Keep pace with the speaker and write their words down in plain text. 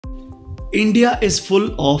India is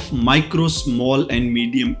full of micro, small, and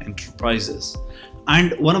medium enterprises.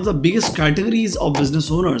 And one of the biggest categories of business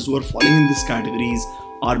owners who are falling in these categories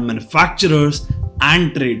are manufacturers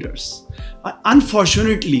and traders.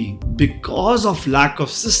 Unfortunately, because of lack of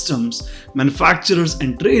systems, manufacturers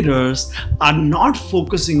and traders are not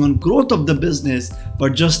focusing on growth of the business,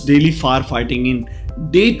 but just daily firefighting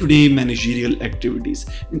in day-to-day managerial activities.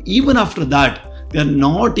 And even after that, they are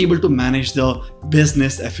not able to manage the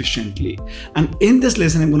business efficiently. And in this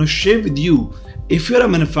lesson, I'm going to share with you, if you're a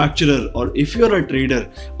manufacturer or if you're a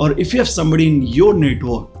trader or if you have somebody in your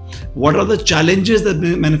network, what are the challenges that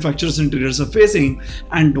manufacturers and traders are facing,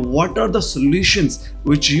 and what are the solutions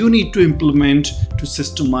which you need to implement to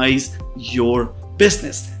systemize your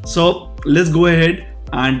business. So let's go ahead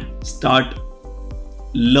and start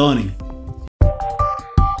learning.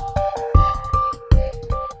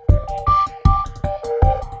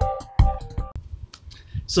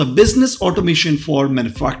 So business automation for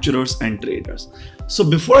manufacturers and traders. So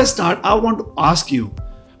before I start, I want to ask you,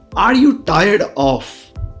 are you tired of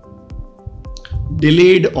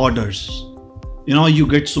delayed orders? You know, you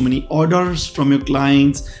get so many orders from your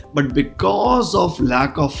clients, but because of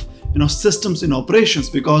lack of systems in operations,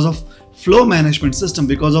 because of flow management system,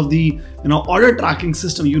 because of the order tracking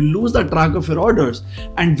system, you lose the track of your orders.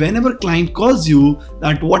 And whenever client calls you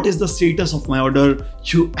that what is the status of my order,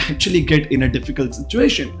 you actually get in a difficult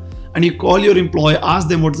situation. And you call your employee, ask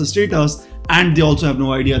them what's the status, and they also have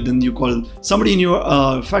no idea. Then you call somebody in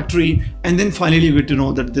your factory, and then finally you get to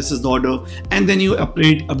know that this is the order, and then you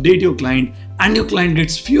update your client, and your client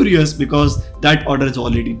gets furious because that order is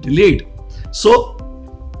already delayed. So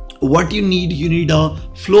what you need a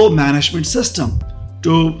flow management system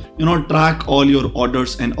to track all your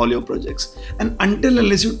orders and all your projects. And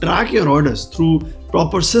unless you track your orders through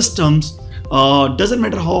proper systems, doesn't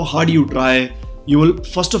matter how hard you try, you will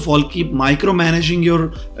first of all keep micromanaging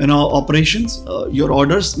your operations, your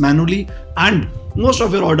orders manually, and most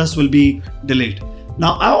of your orders will be delayed.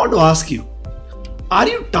 Now I want to ask you, are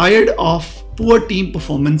you tired of poor team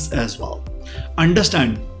performance as well?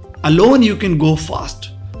 Understand, alone you can go fast,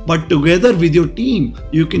 but together with your team,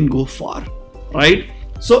 you can go far, right?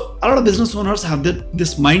 So a lot of business owners have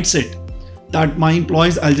this mindset that my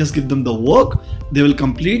employees, I'll just give them the work, they will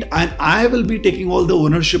complete, and I will be taking all the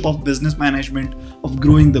ownership of business management, of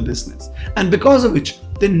growing the business. And because of which,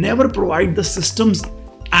 they never provide the systems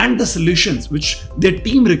and the solutions which their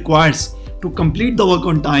team requires to complete the work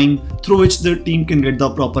on time, through which their team can get the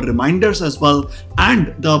proper reminders as well,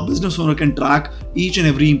 and the business owner can track each and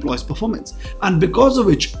every employee's performance. And because of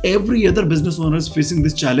which, every other business owner is facing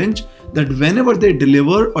this challenge that whenever they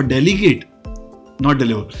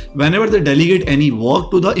whenever they delegate any work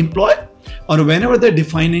to the employee, or whenever they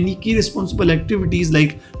define any key responsible activities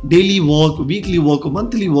like daily work, weekly work, or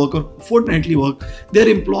monthly work, or fortnightly work, their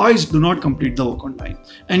employees do not complete the work on time.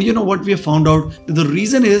 And you know what we have found out? That the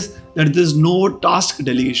reason is that there's no task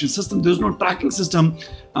delegation system, there's no tracking system,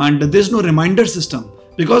 and there's no reminder system.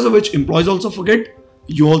 Because of which, employees also forget,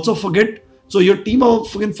 you also forget. So your team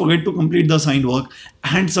can forget to complete the assigned work,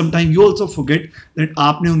 and sometimes you also forget that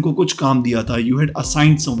आपने उनको कुछ काम दिया था, you had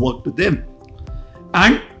assigned some work to them,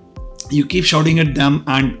 and you keep shouting at them,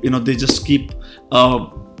 and they just keep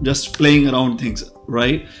just playing around things,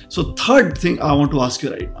 right? So third thing I want to ask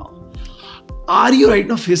you right now, are you right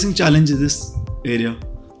now facing challenges in this area?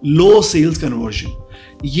 Low sales conversion.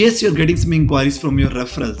 Yes, you're getting some inquiries from your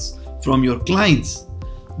referrals, from your clients,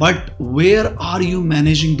 but where are you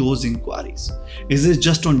managing those inquiries? Is it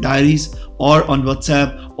just on diaries or on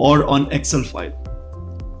WhatsApp or on Excel file?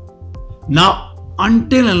 Now,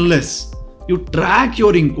 until unless you track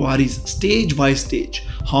your inquiries stage by stage,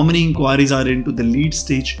 how many inquiries are into the lead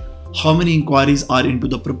stage, how many inquiries are into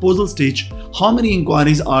the proposal stage, how many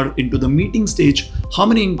inquiries are into the meeting stage, how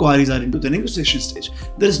many inquiries are into the negotiation stage.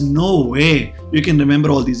 There is no way you can remember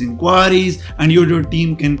all these inquiries, and your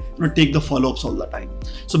team can take the follow-ups all the time.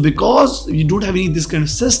 So because you don't have any this kind of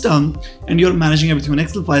system, and you're managing everything on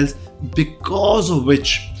Excel files, because of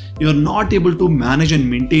which you're not able to manage and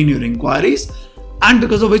maintain your inquiries, and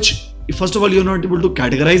because of which, first of all, you're not able to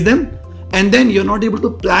categorize them, and then you're not able to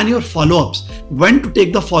plan your follow-ups, when to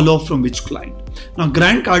take the follow-up from which client. Now,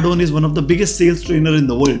 Grant Cardone is one of the biggest sales trainer in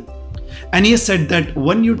the world, and he has said that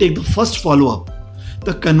when you take the first follow-up,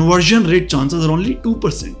 the conversion rate chances are only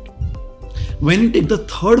 2%. When you take the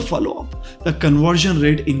third follow-up, the conversion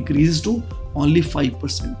rate increases to only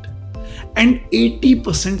 5%. And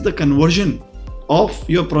 80% the conversion of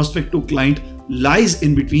your prospect to client lies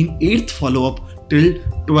in between 8th follow-up till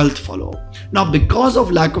 12th follow-up. Now, because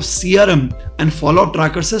of lack of CRM and follow-up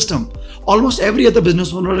tracker system, almost every other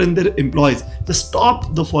business owner and their employees just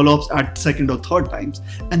stop the follow-ups at second or third times,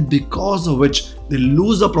 and because of which they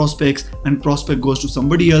lose the prospects and prospect goes to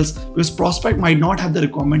somebody else, because prospect might not have the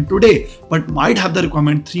requirement today but might have the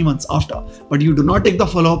requirement 3 months after, but you do not take the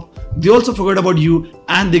follow-up, they also forget about you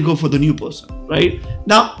and they go for the new person, right?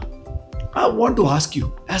 Now, I want to ask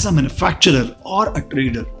you, as a manufacturer or a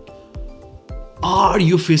trader, are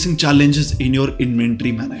you facing challenges in your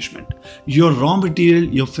inventory management? Your raw material,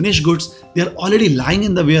 your finished goods, they are already lying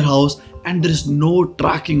in the warehouse and there is no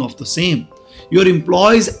tracking of the same. Your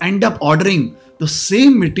employees end up ordering the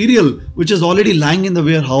same material which is already lying in the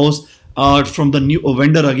warehouse from the new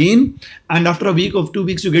vendor again, and after a week or 2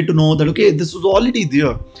 weeks you get to know that okay, this was already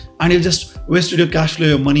there and you just wasted your cash flow,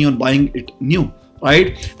 your money on buying it new,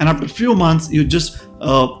 right? And after a few months you just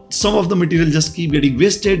some of the material just keep getting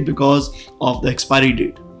wasted because of the expiry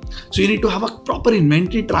date. So you need to have a proper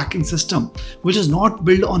inventory tracking system which is not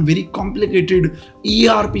built on very complicated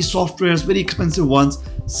ERP softwares, very expensive ones.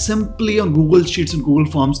 Simply on Google Sheets and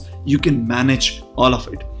Google Forms you can manage all of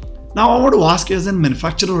it. Now I want to ask you, as a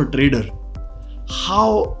manufacturer or trader,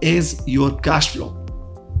 how is your cash flow?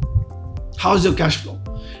 How is your cash flow?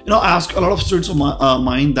 You know, I ask a lot of students of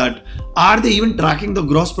mine that are they even tracking the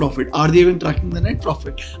gross profit? Are they even tracking the net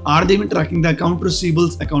profit? Are they even tracking the account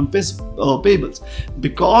receivables, account payables?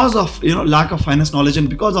 Because of lack of finance knowledge and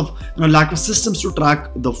because of lack of systems to track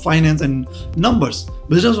the finance and numbers,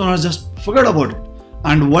 business owners just forget about it.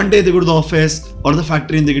 And one day they go to the office or the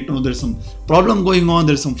factory and they get to know there's some problem going on,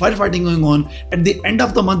 there's some firefighting going on. At the end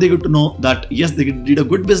of the month, they get to know that yes, they did a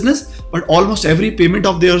good business, but almost every payment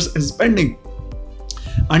of theirs is pending.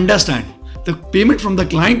 Understand, the payment from the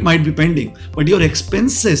client might be pending, but your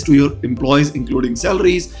expenses to your employees, including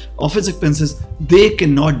salaries, office expenses, they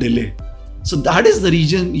cannot delay. So that is the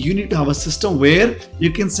reason you need to have a system where you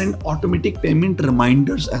can send automatic payment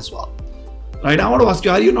reminders as well. Right, I want to ask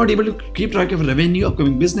you, are you not able to keep track of revenue,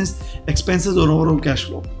 upcoming business, expenses, or overall cash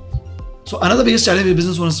flow? So another biggest challenge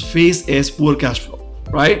business owners face is poor cash flow,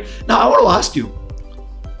 right? Now I want to ask you,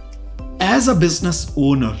 as a business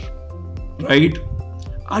owner, right,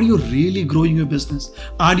 are you really growing your business?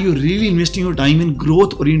 Are you really investing your time in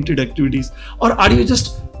growth-oriented activities? Or are you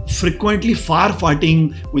just frequently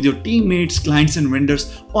firefighting with your teammates, clients, and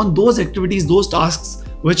vendors on those activities, those tasks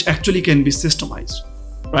which actually can be systemized?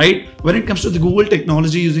 Right? When it comes to the Google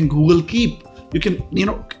technology, using Google Keep, you can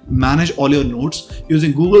manage all your notes.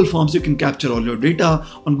 Using Google Forms, you can capture all your data.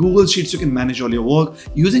 On Google Sheets, you can manage all your work.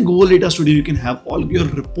 Using Google Data Studio, you can have all your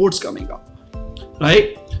reports coming up.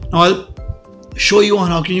 Right? Now I'll show you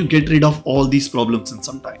on how can you get rid of all these problems in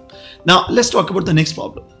some time. Now let's talk about the next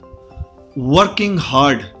problem. Working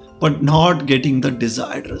hard but not getting the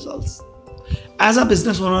desired results. As a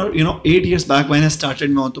business owner, 8 years back when I started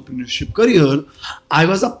my entrepreneurship career, I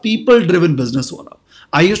was a people-driven business owner.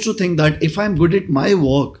 I used to think that if I'm good at my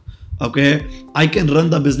work, okay, I can run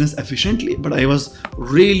the business efficiently, but I was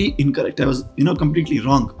really incorrect. I was, completely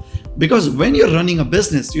wrong. Because when you're running a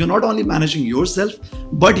business, you're not only managing yourself,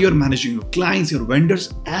 but you're managing your clients, your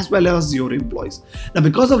vendors, as well as your employees. Now,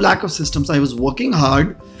 because of lack of systems, I was working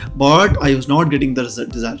hard, but I was not getting the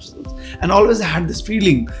desired results. And always I had this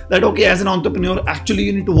feeling that, okay, as an entrepreneur, actually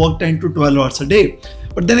you need to work 10 to 12 hours a day.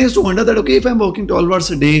 But then I used to wonder that, okay, if I'm working 12 hours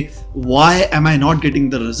a day, why am I not getting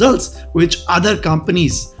the results which other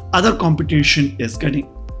companies, other competition is getting,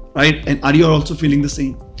 right? And are you also feeling the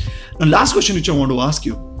same? Now, last question which I want to ask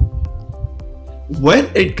you. When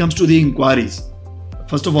it comes to the inquiries,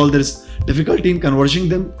 first of all, there is difficulty in converting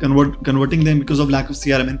them because of lack of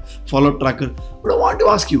CRM and follow-up tracker. But I want to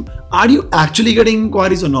ask you, are you actually getting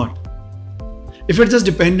inquiries or not? If it's just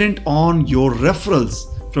dependent on your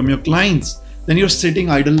referrals from your clients, then you're sitting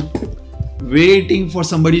idle, waiting for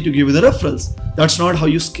somebody to give you the referrals. That's not how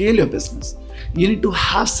you scale your business. You need to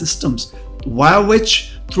have systems via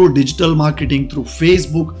which, through digital marketing, through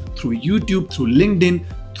Facebook, through YouTube, through LinkedIn,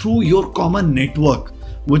 through your common network,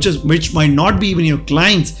 which might not be even your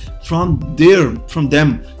clients, from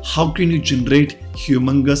them, how can you generate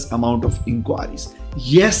humongous amount of inquiries?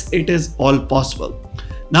 Yes, it is all possible.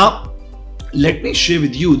 Now, let me share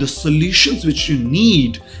with you the solutions which you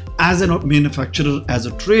need as a manufacturer, as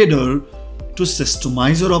a trader, to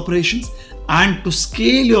systemize your operations and to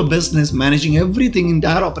scale your business, managing everything,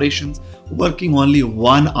 entire operations, working only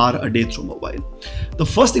 1 hour a day through mobile. The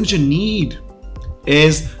first thing which you need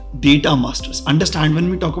is data masters. Understand, when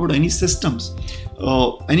we talk about any systems,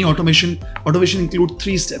 any automation include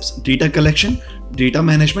 3 steps: data collection, data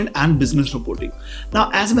management and business reporting. Now,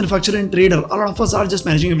 as a manufacturer and trader, a lot of us are just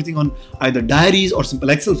managing everything on either diaries or simple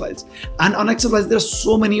Excel files. And on Excel files, there are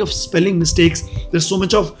so many of spelling mistakes. There's so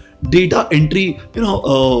much of data entry,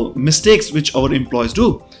 mistakes which our employees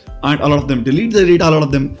do. And a lot of them delete the data, a lot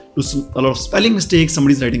of them do a lot of spelling mistakes.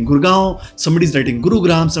 Somebody's writing Gurgaon, somebody's writing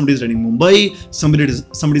Gurugram, somebody's writing Mumbai,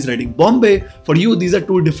 somebody's writing Bombay. For you, these are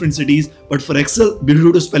 2 different cities, but for Excel,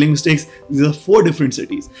 due to spelling mistakes, these are 4 different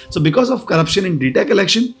cities. So because of corruption in data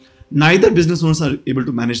collection, neither business owners are able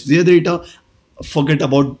to manage their data. Forget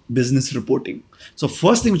about business reporting. So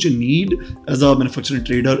first thing which you need as a manufacturing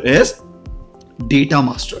trader is data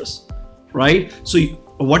masters, right? So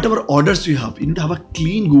whatever orders you have, you need to have a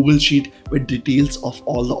clean Google sheet with details of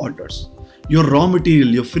all the orders. Your raw material,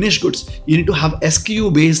 your finished goods, you need to have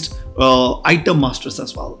SKU based item masters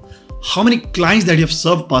as well. How many clients that you have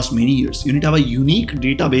served past many years, you need to have a unique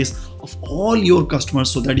database of all your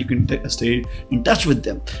customers so that you can stay in touch with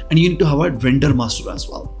them. And you need to have a vendor master as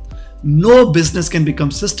well. No business can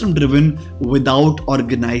become system driven without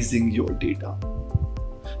organizing your data.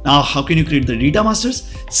 Now, how can you create the data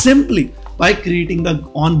masters? Simply by creating the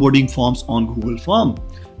onboarding forms on Google Form.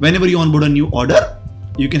 Whenever you onboard a new order,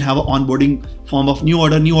 you can have an onboarding form of new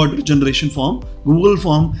order generation form, Google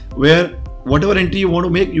Form, where whatever entry you want to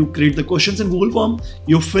make, you create the questions in Google Form,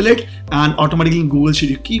 you fill it, and automatically in Google Sheet,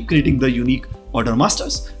 you keep creating the unique order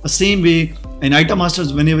masters. The same way in item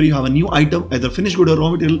masters, whenever you have a new item, either finished good or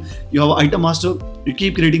raw material, you have an item master, you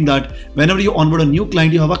keep creating that. Whenever you onboard a new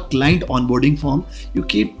client, you have a client onboarding form. You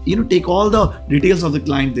keep, take all the details of the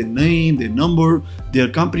client, their name, their number, their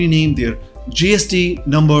company name, their GST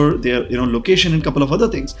number, their location, and a couple of other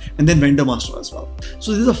things, and then vendor master as well.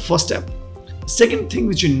 So this is the first step. Second thing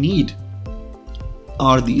which you need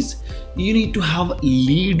are these. You need to have a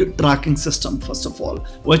lead tracking system, first of all,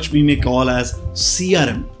 which we may call as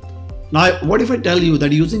CRM. Now, what if I tell you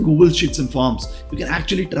that using Google Sheets and Forms, you can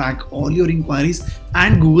actually track all your inquiries,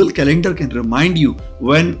 and Google Calendar can remind you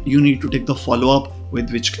when you need to take the follow-up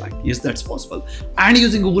with which client? Yes, that's possible. And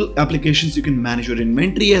using Google applications, you can manage your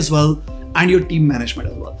inventory as well and your team management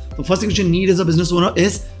as well. The first thing which you need as a business owner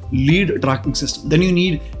is lead tracking system. Then you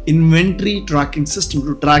need inventory tracking system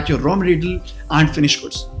to track your raw material and finished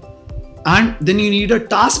goods. And then you need a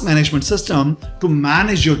task management system to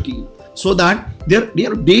manage your team so that their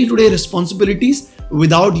day-to-day responsibilities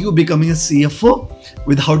without you becoming a CFO,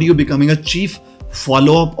 without you becoming a chief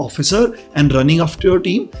follow-up officer and running after your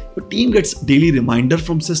team gets daily reminder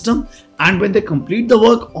from system, and when they complete the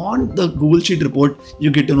work on the Google Sheet report,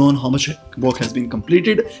 you get to know how much work has been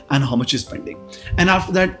completed and how much is pending. And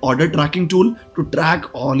after that, order tracking tool to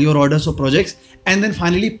track all your orders or projects, and then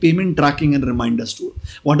finally payment tracking and reminders tool.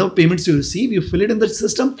 Whatever payments you receive, you fill it in the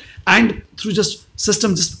system, and through just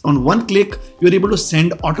on one click, you're able to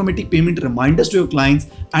send automatic payment reminders to your clients,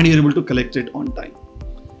 and you're able to collect it on time.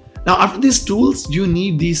 Now, after these tools, you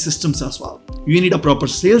need these systems as well. You need a proper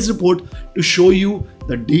sales report to show you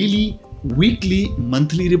the daily, weekly,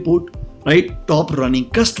 monthly report, right? Top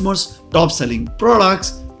running customers, top selling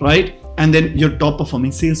products, right? And then your top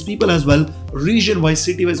performing salespeople as well, region-wise,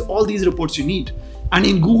 city-wise, all these reports you need. And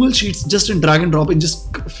in Google Sheets, just in drag and drop, in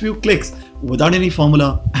just a few clicks, without any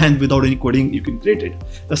formula and without any coding, you can create it.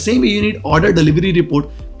 The same way you need order delivery report,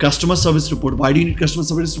 customer service report. Why do you need customer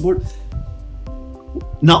service report?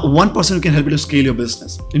 Now, one person who can help you to scale your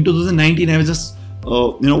business. In 2019, I was just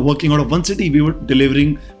working out of one city. We were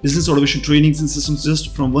delivering business automation trainings and systems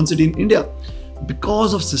just from one city in India.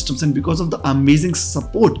 Because of systems and because of the amazing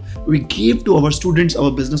support we gave to our students,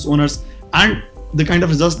 our business owners, and the kind of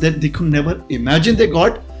results that they could never imagine they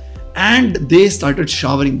got, and they started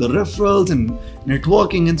showering the referrals and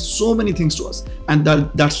networking and so many things to us. And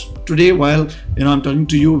that's today, while I'm talking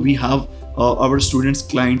to you, we have our students,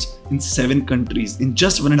 clients in 7 countries. In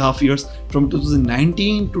just 1.5 years, from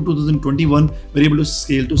 2019 to 2021, we're able to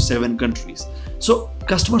scale to 7 countries. So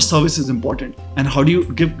customer service is important. And how do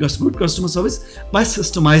you give good customer service? By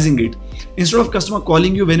systemizing it. Instead of customer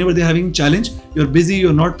calling you whenever they're having a challenge, you're busy,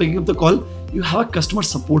 you're not picking up the call, you have a customer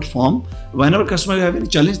support form. Whenever customer have any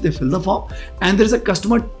challenge, they fill the form, and there is a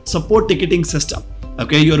customer support ticketing system.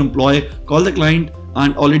 Okay, your employee call the client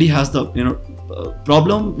and already has the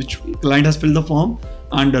problem which client has filled the form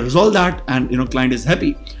and resolve that, and client is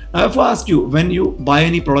happy. Now, if I ask you, when you buy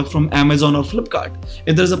any product from Amazon or Flipkart,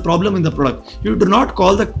 if there's a problem in the product, you do not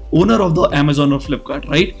call the owner of the Amazon or Flipkart,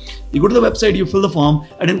 right? You go to the website, you fill the form,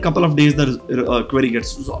 and in a couple of days the query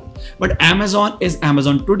gets resolved. But Amazon is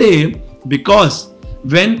Amazon today because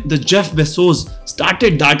when the Jeff Bezos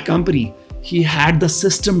started that company, he had the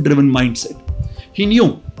system-driven mindset. He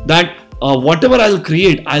knew that whatever I'll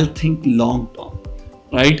create, I'll think long term,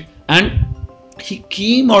 right? And he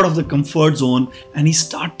came out of the comfort zone and he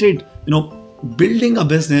started, building a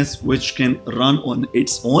business which can run on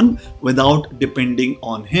its own without depending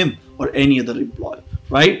on him or any other employee,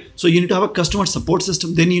 right? So you need to have a customer support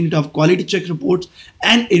system, then you need to have quality check reports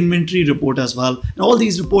and inventory report as well. And all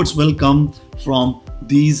these reports will come from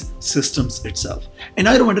these systems itself. And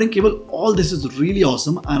now you're wondering, Kewal, all this is really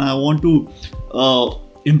awesome and I want to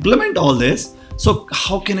implement all this. So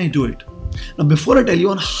how can I do it? Now, before I tell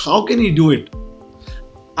you on how can you do it,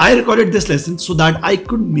 I recorded this lesson so that I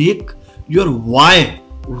could make your why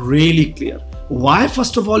really clear. Why,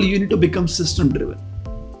 first of all, you need to become system driven.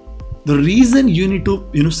 The reason you need to,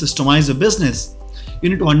 systemize a business, you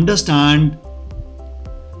need to understand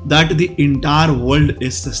that the entire world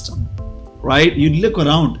is system, right? You look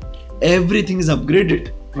around, everything is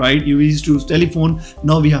upgraded, right? You used to use telephone,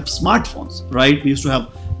 now we have smartphones, right? We used to have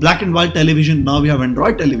black and white television, now we have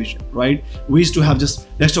Android television, right? We used to have just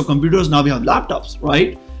desktop computers, now we have laptops,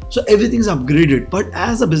 right? So everything is upgraded, but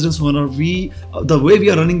as a business owner, the way we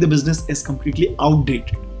are running the business is completely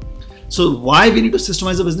outdated. So why we need to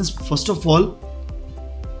systemize the business? First of all,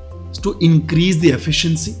 is to increase the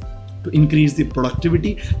efficiency, to increase the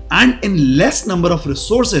productivity, and in less number of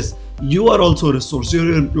resources, you are also a resource,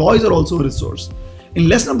 your employees are also a resource. In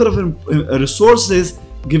less number of resources,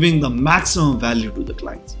 giving the maximum value to the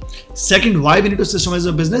clients. Second, why we need to systemize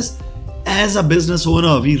the business? As a business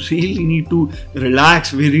owner, we really need to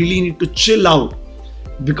relax, we really need to chill out.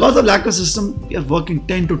 Because of lack of system, we are working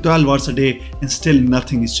 10 to 12 hours a day and still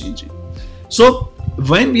nothing is changing. So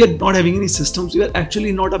when we are not having any systems, we are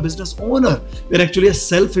actually not a business owner. We are actually a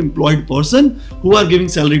self-employed person who are giving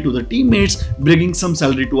salary to the teammates, bringing some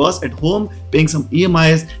salary to us at home, paying some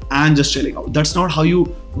EMIs and just chilling out. That's not how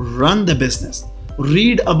you run the business.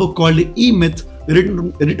 Read a book called E-Myth,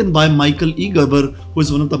 written by Michael E. Gerber, who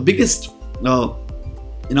is one of the biggest,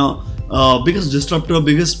 biggest disruptor,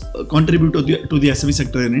 biggest contributor to the SME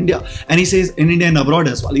sector in India. And he says, in India and abroad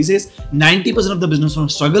as well, he says 90% of the business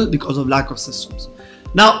owners struggle because of lack of systems.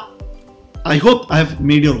 Now, I hope I have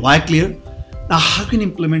made your why clear. Now, how can you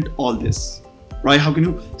implement all this, right? How can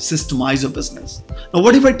you systemize your business? Now,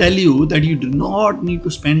 what if I tell you that you do not need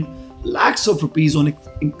to spend lakhs of rupees on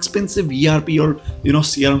expensive ERP or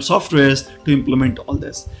CRM softwares to implement all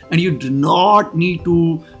this, and you do not need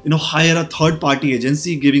to hire a third-party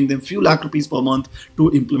agency giving them few lakh rupees per month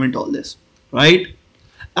to implement all this, right?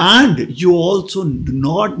 And you also do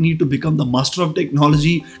not need to become the master of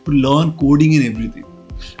technology to learn coding and everything.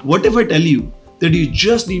 What if I tell you that you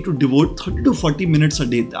just need to devote 30 to 40 minutes a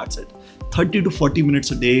day? That's it, 30 to 40 minutes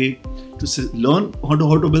a day to learn how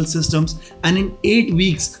to build systems, and in 8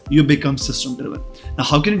 weeks you become system driven. Now,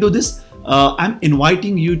 how can you do this? I'm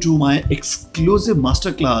inviting you to my exclusive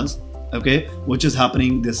masterclass, okay, which is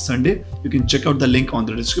happening this Sunday. You can check out the link on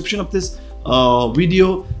the description of this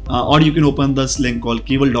video, or you can open this link called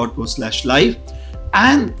kewal.co/live,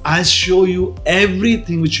 and I'll show you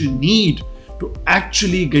everything which you need to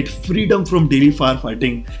actually get freedom from daily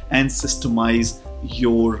firefighting and systemize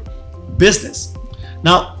your business.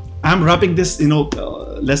 Now, I'm wrapping this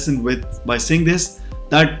lesson by saying this,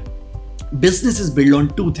 that business is built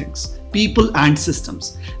on two things: people and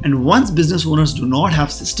systems. And once business owners do not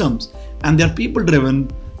have systems and they're people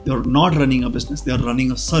driven, they're not running a business, they're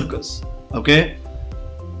running a circus. Okay,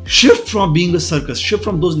 shift from being a circus, shift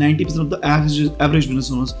from those 90% of the average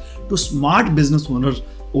business owners to smart business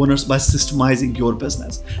owners by systemizing your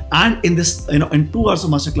business. And in this, in 2 hours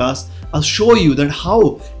of masterclass, I'll show you that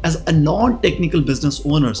how, as a non-technical business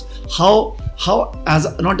owners,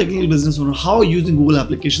 how using Google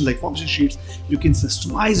applications like function sheets, you can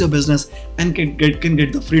systemize your business and can get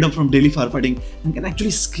the freedom from daily firefighting and can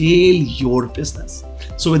actually scale your business.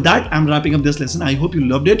 So with that, I'm wrapping up this lesson. I hope you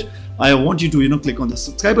loved it. I want you to click on the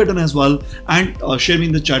subscribe button as well, and share me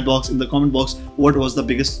in the chat box, in the comment box, what was the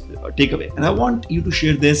biggest takeaway. And I want you to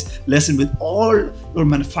share this lesson with all your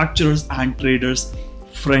manufacturers and traders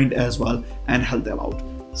friend as well, and help them out.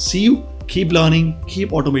 See you. Keep learning, keep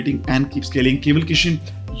automating, and keep scaling. Kishan,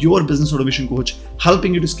 your business automation coach,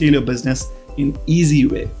 helping you to scale your business in easy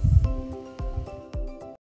way.